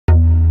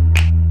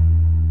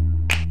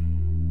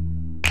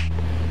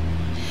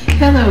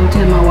Hello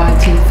to my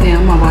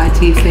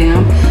YT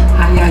fam.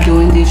 How y'all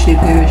doing? This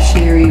your girl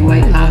Sherry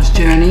weight loss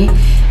journey,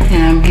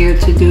 and I'm here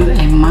to do a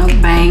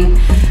mukbang.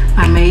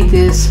 I made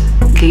this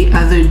the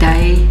other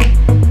day,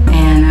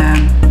 and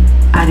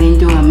I didn't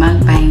do a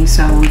mukbang,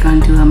 so we're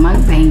gonna do a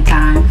mukbang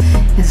time.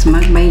 It's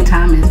mukbang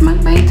time. It's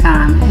mukbang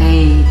time.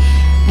 Hey,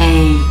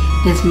 hey,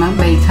 it's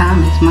mukbang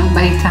time. It's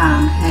mukbang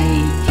time.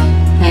 Hey,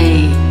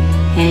 hey,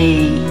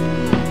 hey.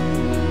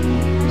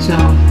 So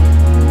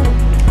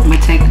I'm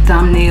gonna take a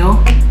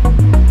thumbnail.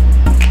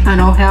 I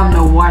don't have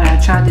no water. I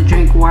tried to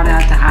drink water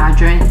out the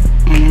hydrant,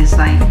 and it's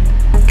like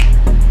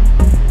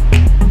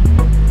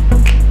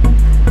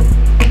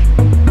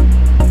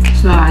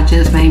so I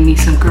just made me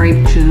some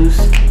grape juice.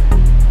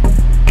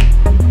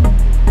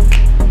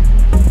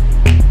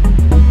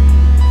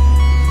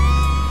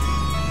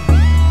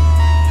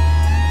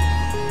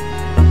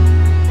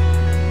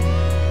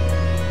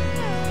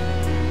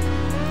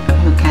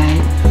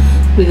 Okay,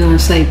 we're gonna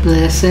say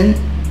blessing.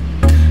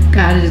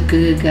 God is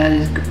good, God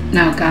is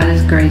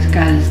grace,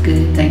 God is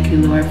good. Thank you,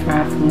 Lord, for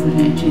our food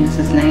in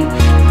Jesus' name.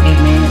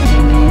 Amen,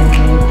 amen,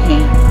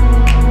 amen.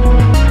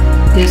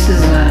 This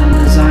is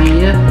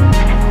lasagna.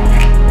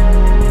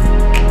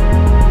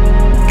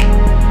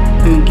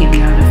 I'm gonna give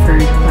y'all the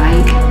first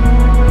bite.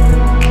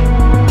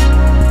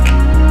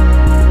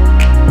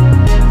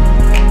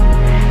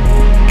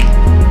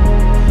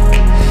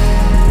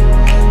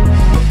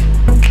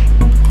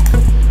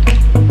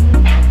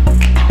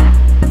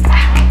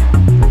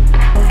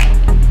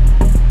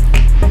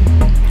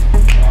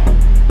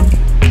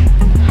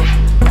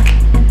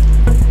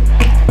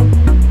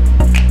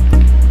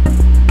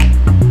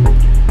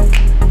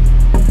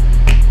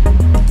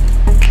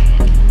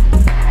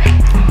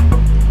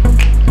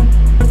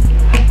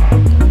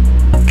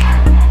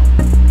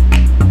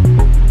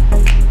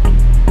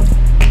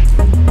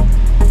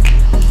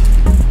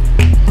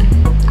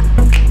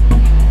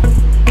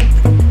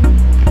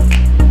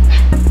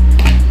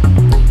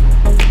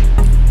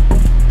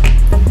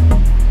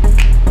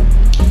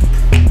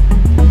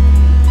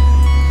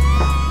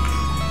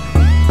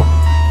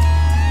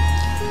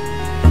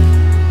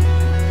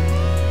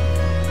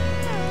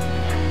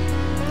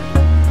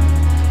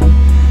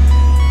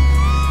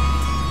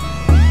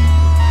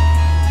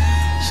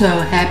 So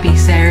happy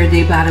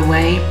Saturday, by the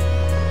way.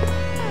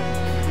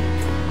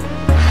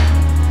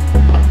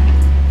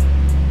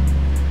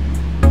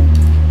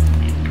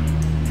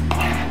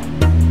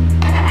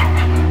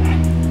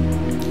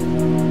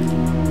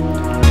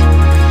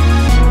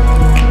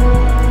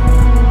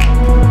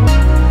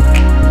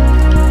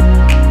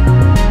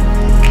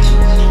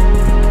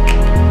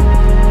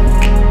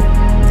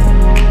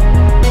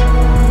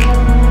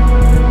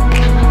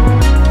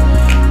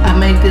 I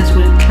make this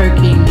with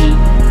turkey meat,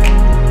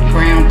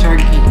 ground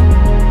turkey.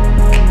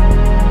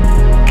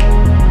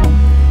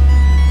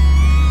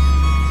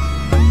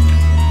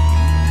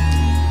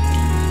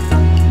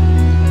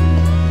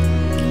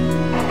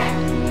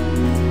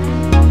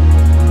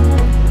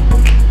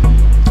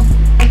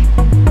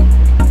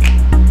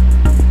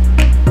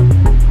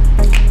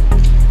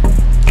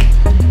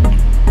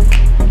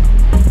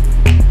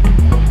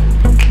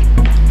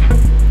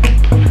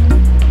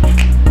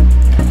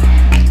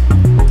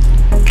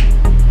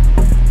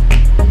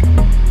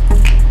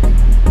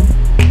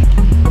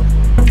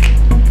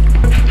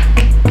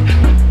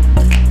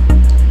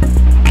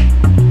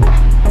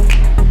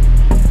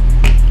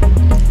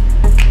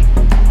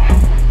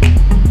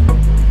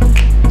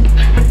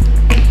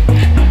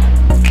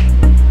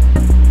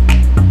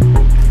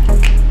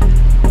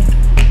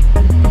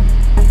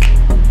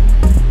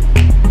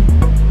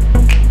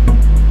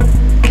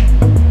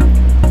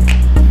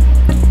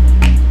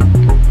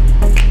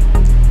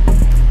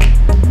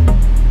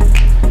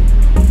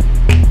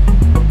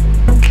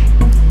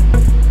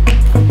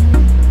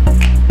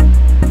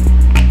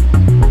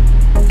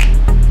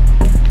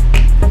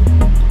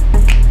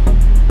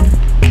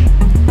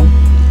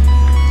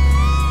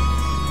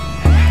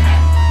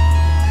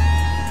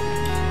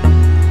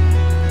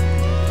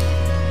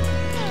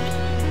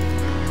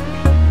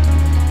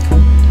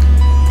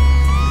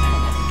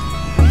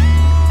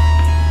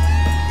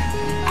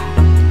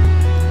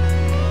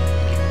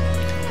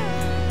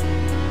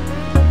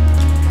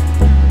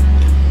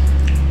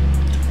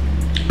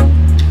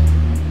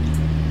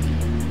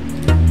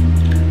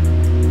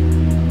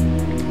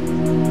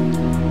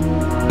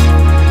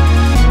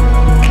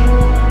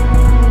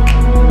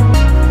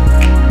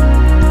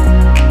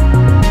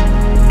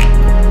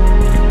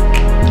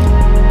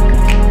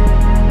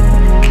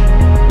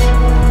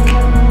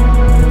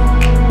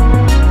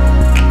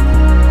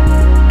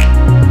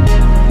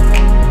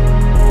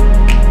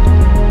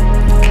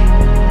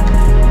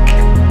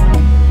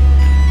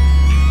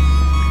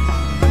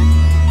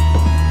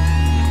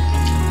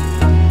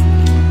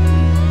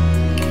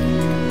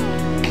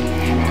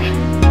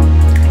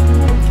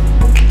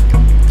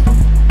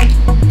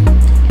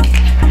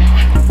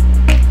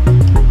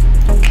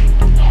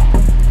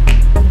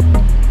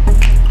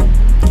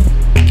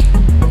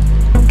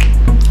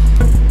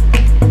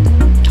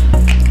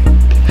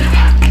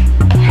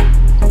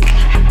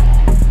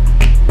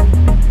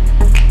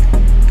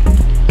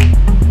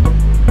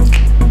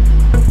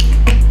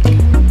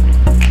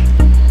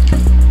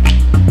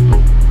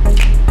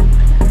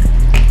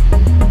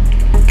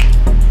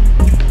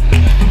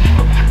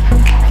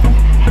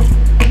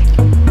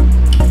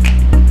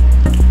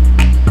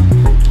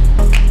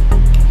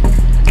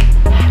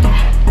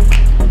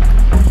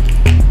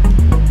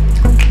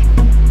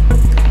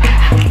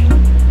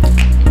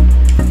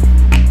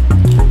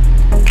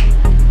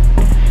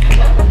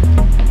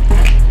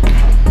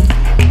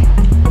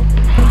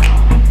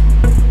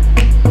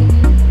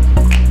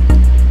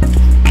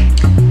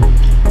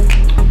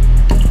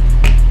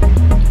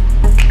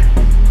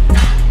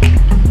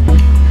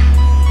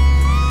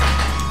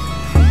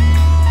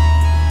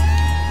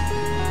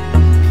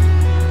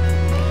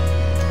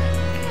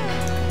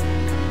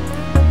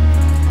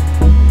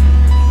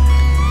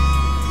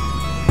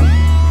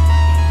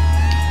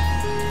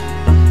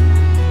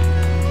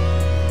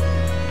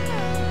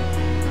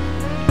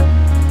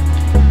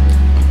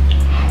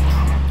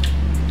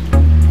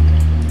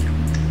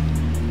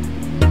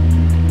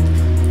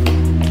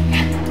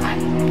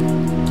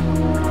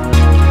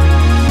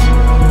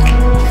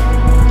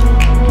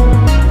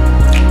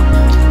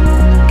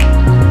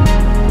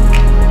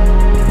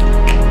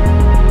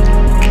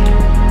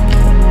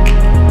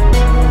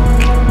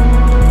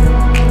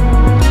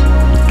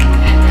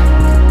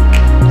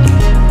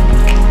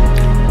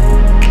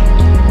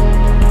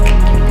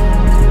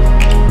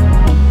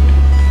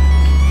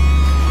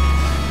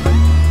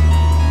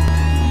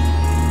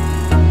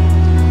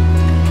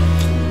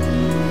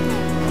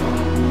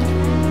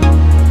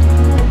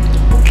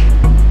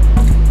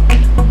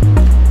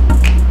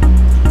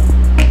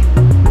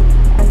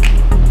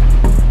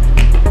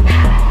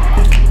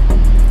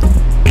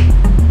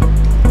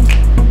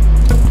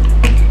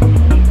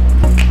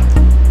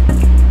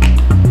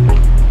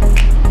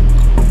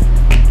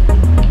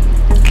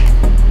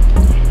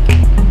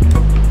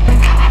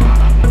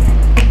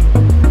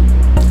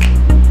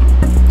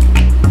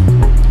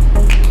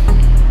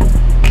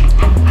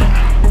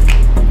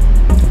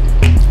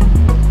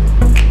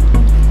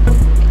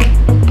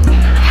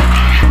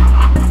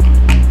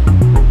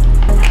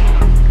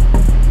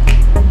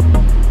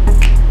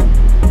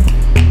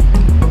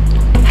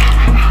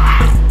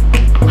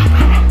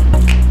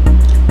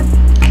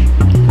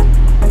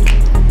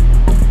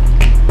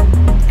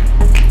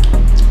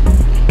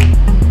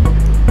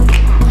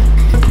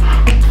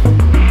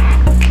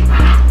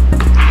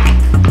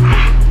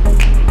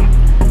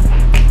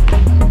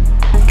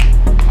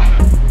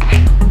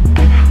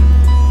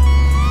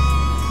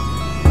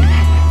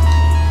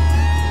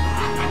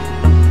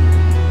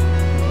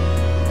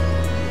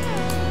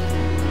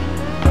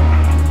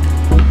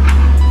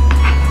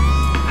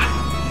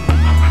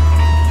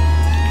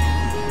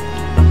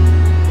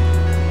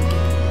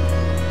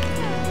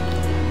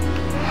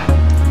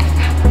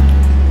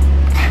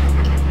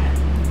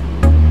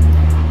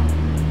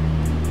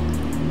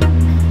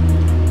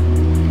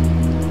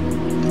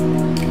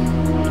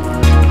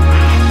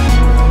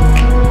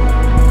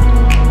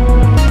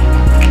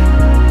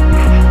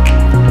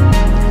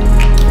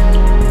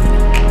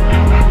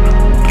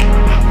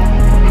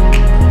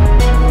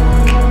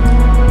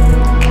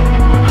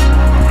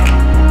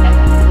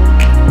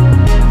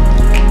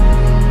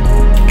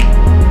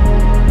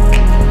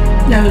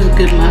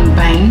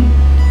 mukbang.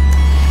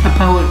 I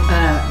put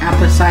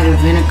apple cider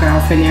vinegar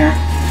off in there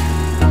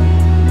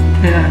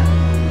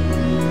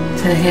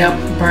to help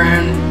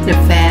burn the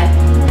fat.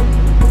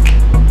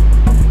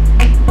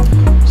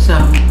 So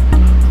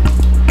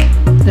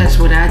that's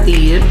what I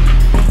did.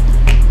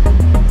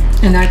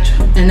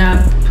 And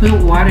I put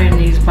water in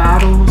these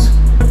bottles,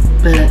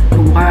 but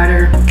the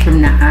water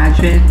from the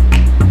hydrant,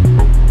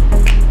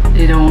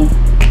 it don't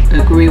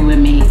agree with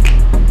me.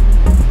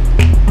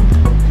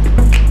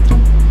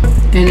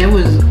 And it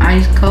was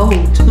ice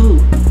cold too.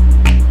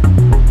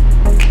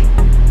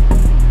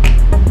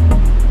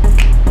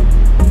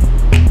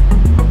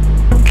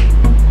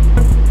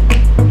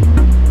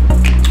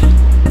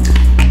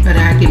 But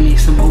I'll give me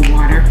some more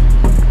water.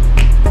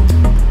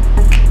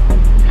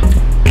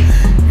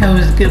 That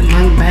was a good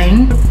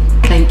mukbang.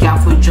 Thank y'all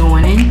for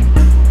joining.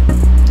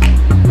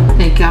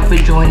 Thank y'all for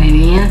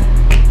joining in.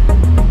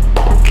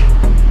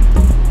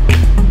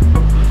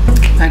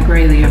 I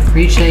greatly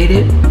appreciate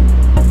it.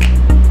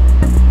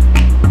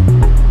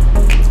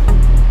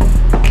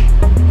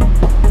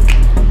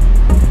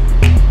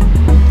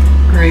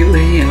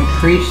 Greatly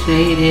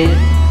appreciate it.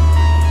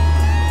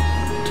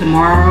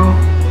 Tomorrow,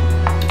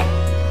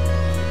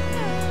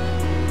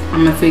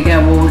 I'm gonna figure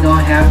out what we're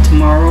gonna have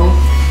tomorrow.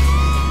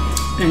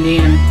 And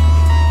then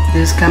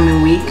this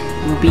coming week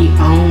will be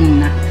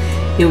on.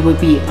 It will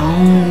be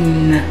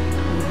on,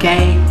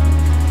 okay?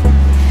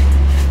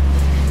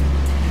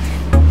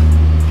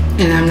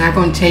 And I'm not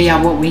gonna tell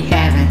y'all what we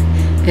having.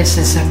 It's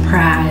a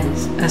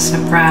surprise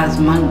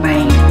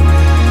mukbang.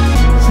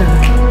 So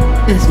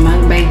it's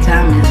mukbang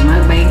time. It's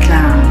mukbang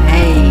time.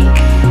 Hey,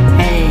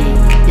 hey,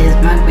 it's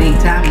mukbang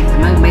time. It's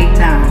mukbang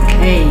time.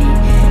 Hey,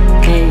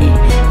 hey,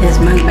 it's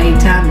mukbang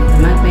time. It's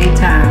mukbang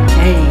time.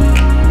 Hey,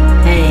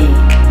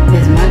 hey.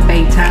 It's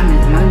mukbang time,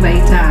 it's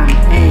mukbang time.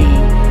 Hey,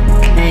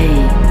 hey.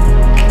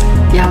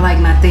 Y'all like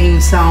my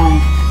theme song?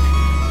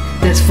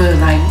 That's for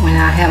like when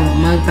I have a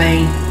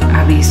mukbang,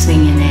 I'll be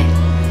singing it.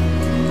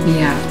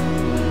 Yeah.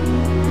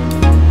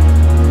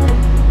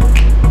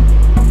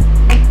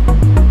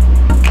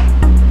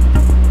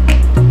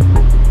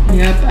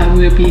 Yep, I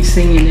will be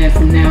singing that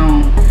from now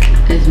on.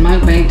 It's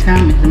mukbang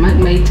time, it's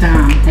mukbang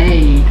time.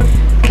 Hey,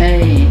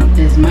 hey.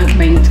 It's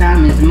mukbang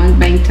time, it's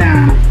mukbang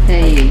time.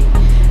 Hey,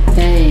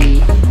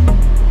 hey.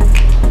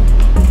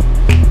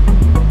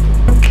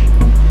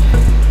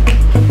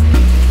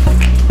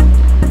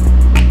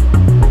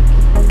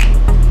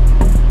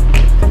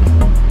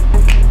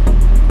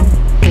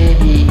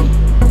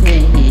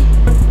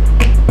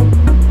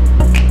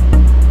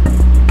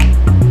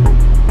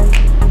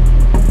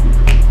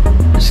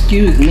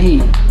 Excuse me,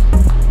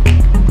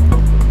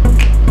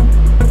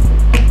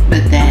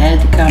 but that had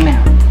to come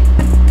out.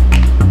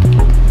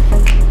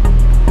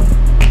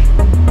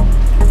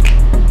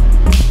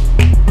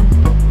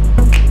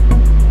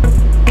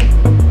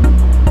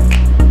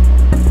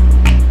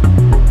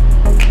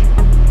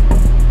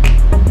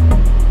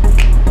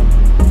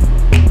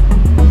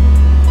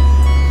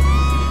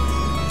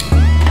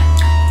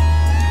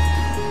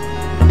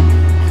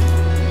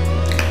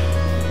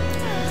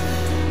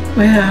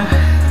 Well,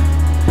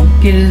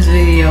 give this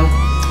video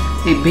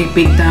a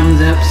big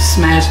thumbs up.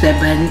 Smash that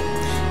button.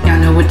 Y'all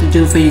know what to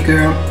do for your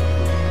girl.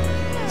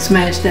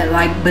 Smash that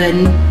like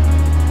button.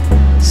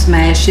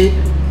 Smash it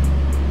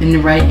in the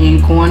right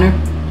hand corner.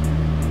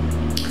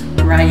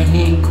 Right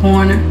hand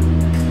corner.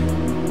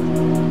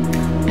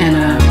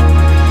 And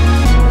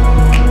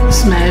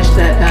smash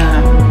that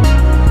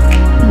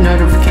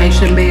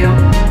notification bell,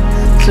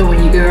 so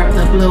when your girl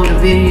upload a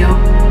video,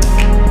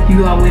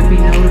 you all will be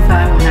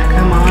notified when I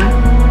come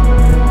on.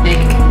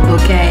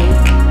 Okay,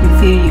 you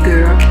feel your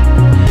girl.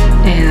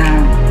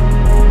 And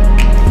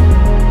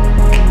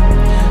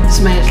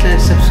smash that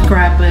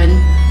subscribe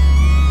button.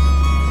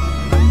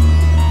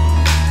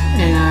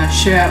 And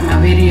share out my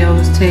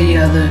videos. Tell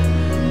your other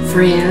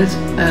friends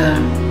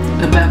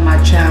about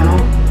my channel,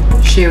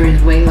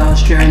 Sherrie's Weight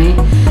Loss Journey.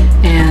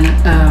 And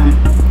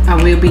I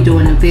will be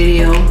doing a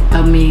video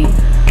of me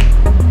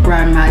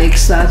riding my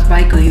exercise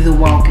bike or either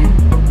walking.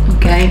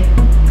 Okay,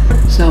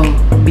 so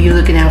be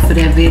looking out for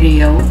that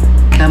video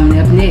coming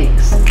up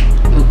next.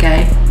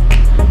 Okay,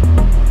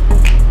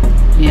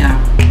 yeah.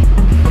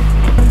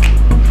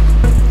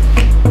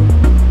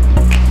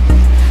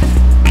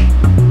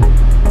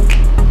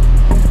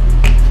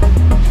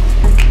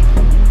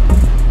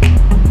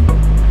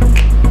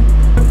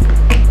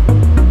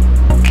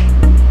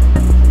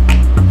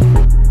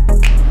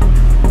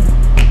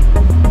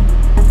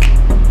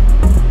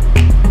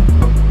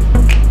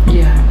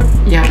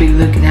 Y'all be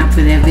looking out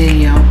for that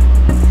video,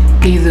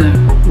 either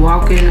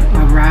walking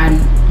or riding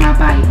my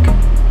bike.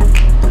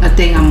 I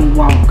think I'm gonna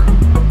walk.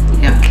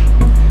 Yeah,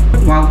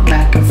 walk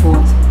back and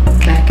forth,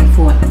 back and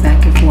forth,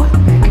 back and forth,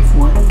 back and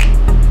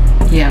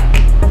forth. Yeah,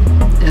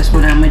 that's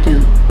what I'm gonna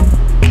do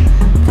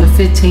for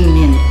 15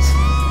 minutes.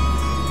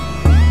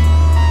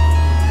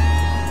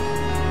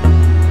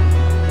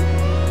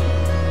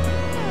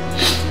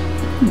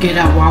 Get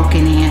out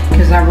walking in,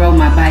 because I rode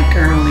my bike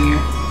earlier.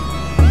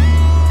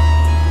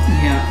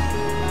 Yeah.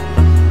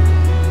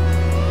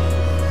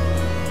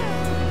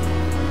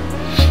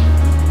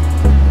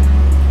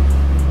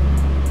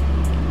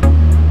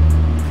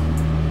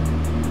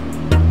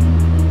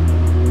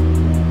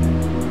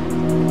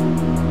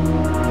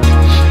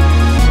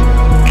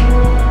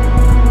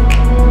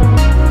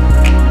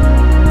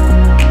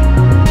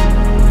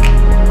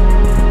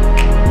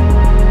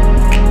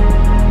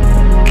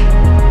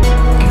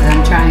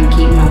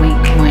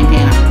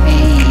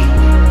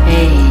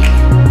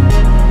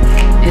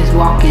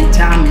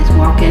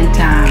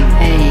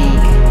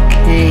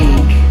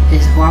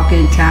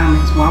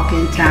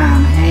 walking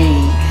time. Hey,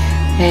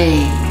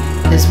 hey,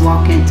 it's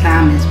walking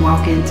time, it's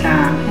walking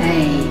time.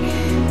 Hey,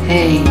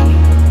 hey,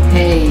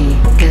 hey,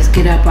 let's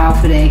get up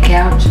off of that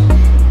couch,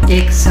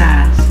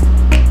 exercise.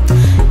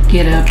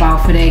 Get up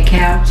off of that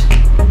couch,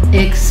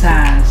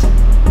 exercise.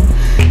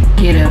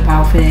 Get up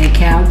off of that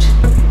couch,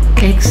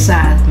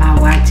 exercise, my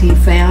YT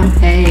fam.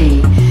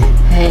 Hey,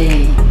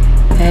 hey,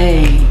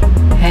 hey,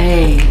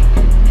 hey,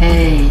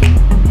 hey,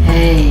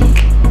 hey.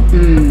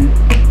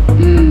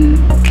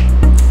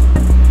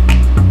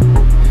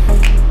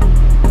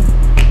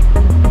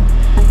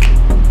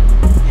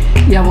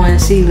 Y'all want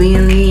to see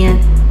Lynn?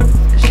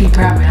 She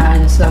probably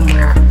hiding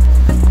somewhere.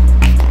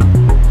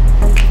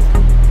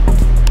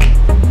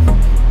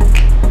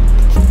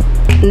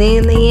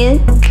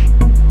 Lynn.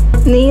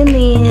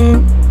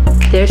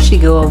 There she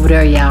go over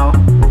there, y'all.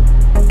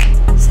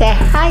 Say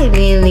hi,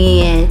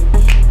 Lynn.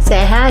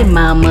 Say hi,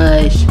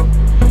 Mamash.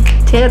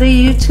 Tell the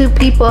YouTube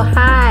people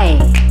hi.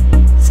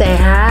 Say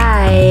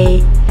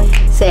hi.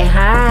 Say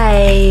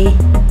hi.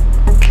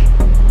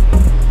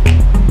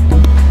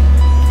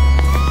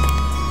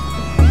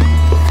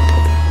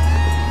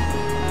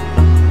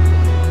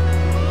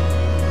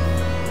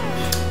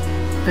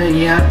 But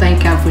yeah,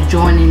 thank y'all for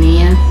joining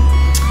in.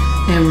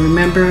 And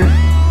remember,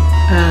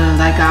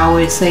 like I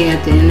always say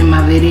at the end of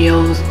my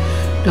videos,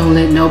 don't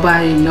let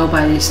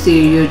nobody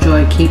steal your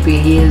joy. Keep your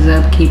heads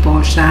up, keep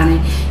on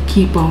shining,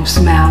 keep on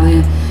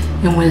smiling.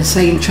 And when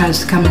Satan tries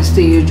to come and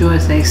steal your joy,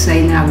 say,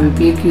 Satan, I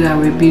rebuke you, I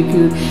rebuke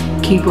you.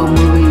 Keep on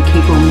moving, and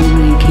keep on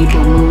moving, and keep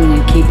on moving,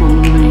 and keep on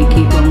moving, and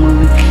keep on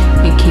moving,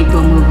 and keep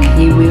on moving.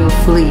 He will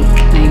flee.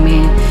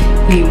 Amen.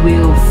 He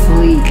will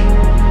flee.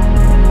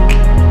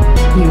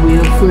 He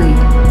will flee.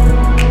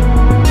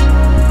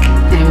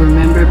 And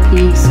remember,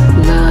 peace,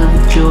 love,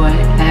 joy,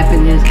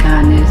 happiness,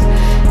 kindness.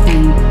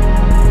 And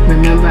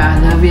remember, I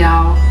love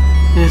y'all.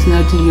 There's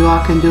nothing you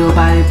all can do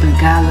about it, but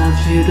God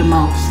loves you the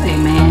most.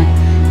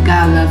 Amen.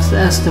 God loves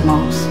us the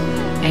most.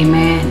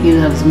 Amen. He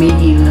loves me.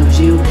 He loves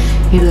you.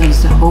 He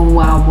loves the whole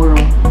wide world.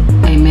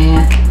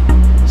 Amen.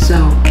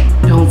 So,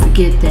 don't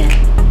forget that.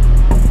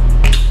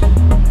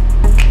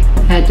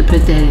 Had to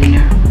put that in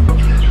there.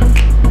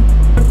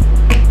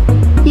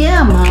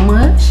 Yeah,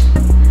 Mama.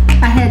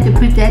 I had to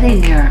put that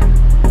in there.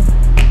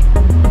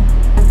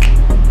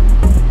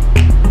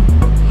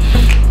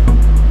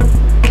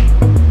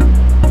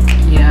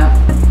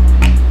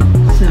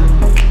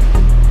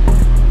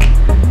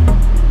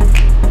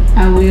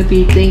 We'll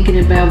be thinking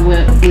about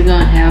what we're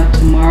gonna have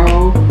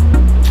tomorrow.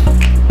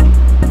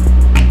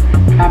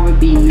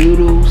 Probably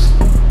noodles.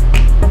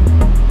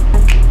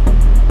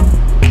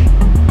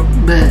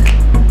 But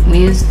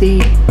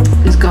Wednesday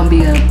is gonna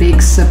be a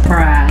big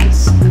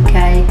surprise.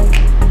 Okay,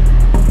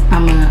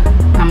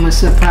 I'm a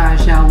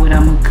surprise y'all what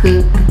I'm gonna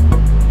cook.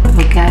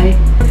 Okay,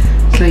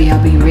 so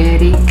y'all be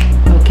ready.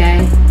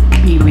 Okay,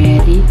 be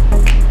ready.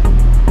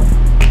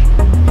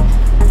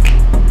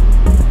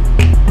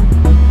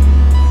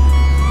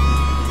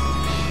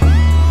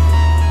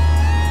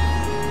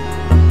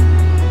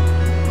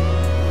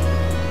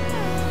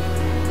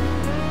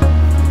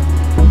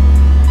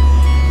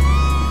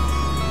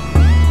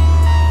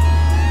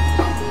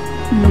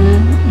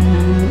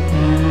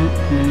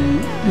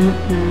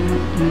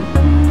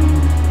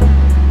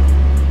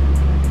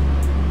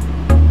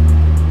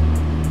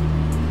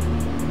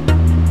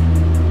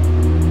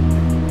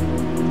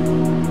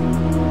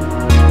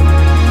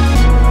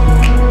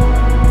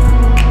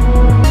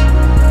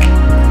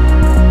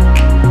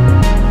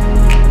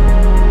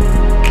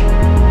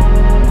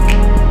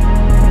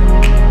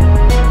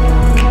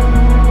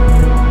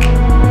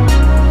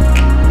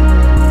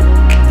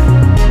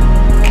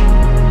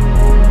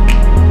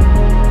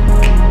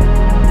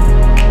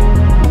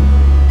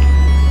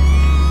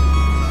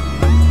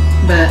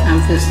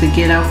 To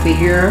get off of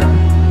here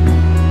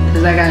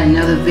because I got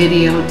another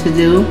video to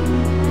do.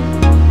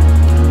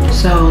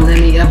 So let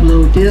me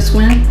upload this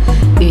one,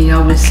 then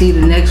y'all will see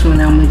the next one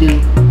I'm gonna do.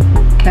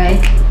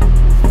 Okay,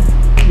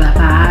 bye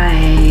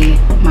bye,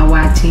 my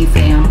YT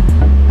fam.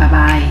 Bye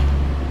bye.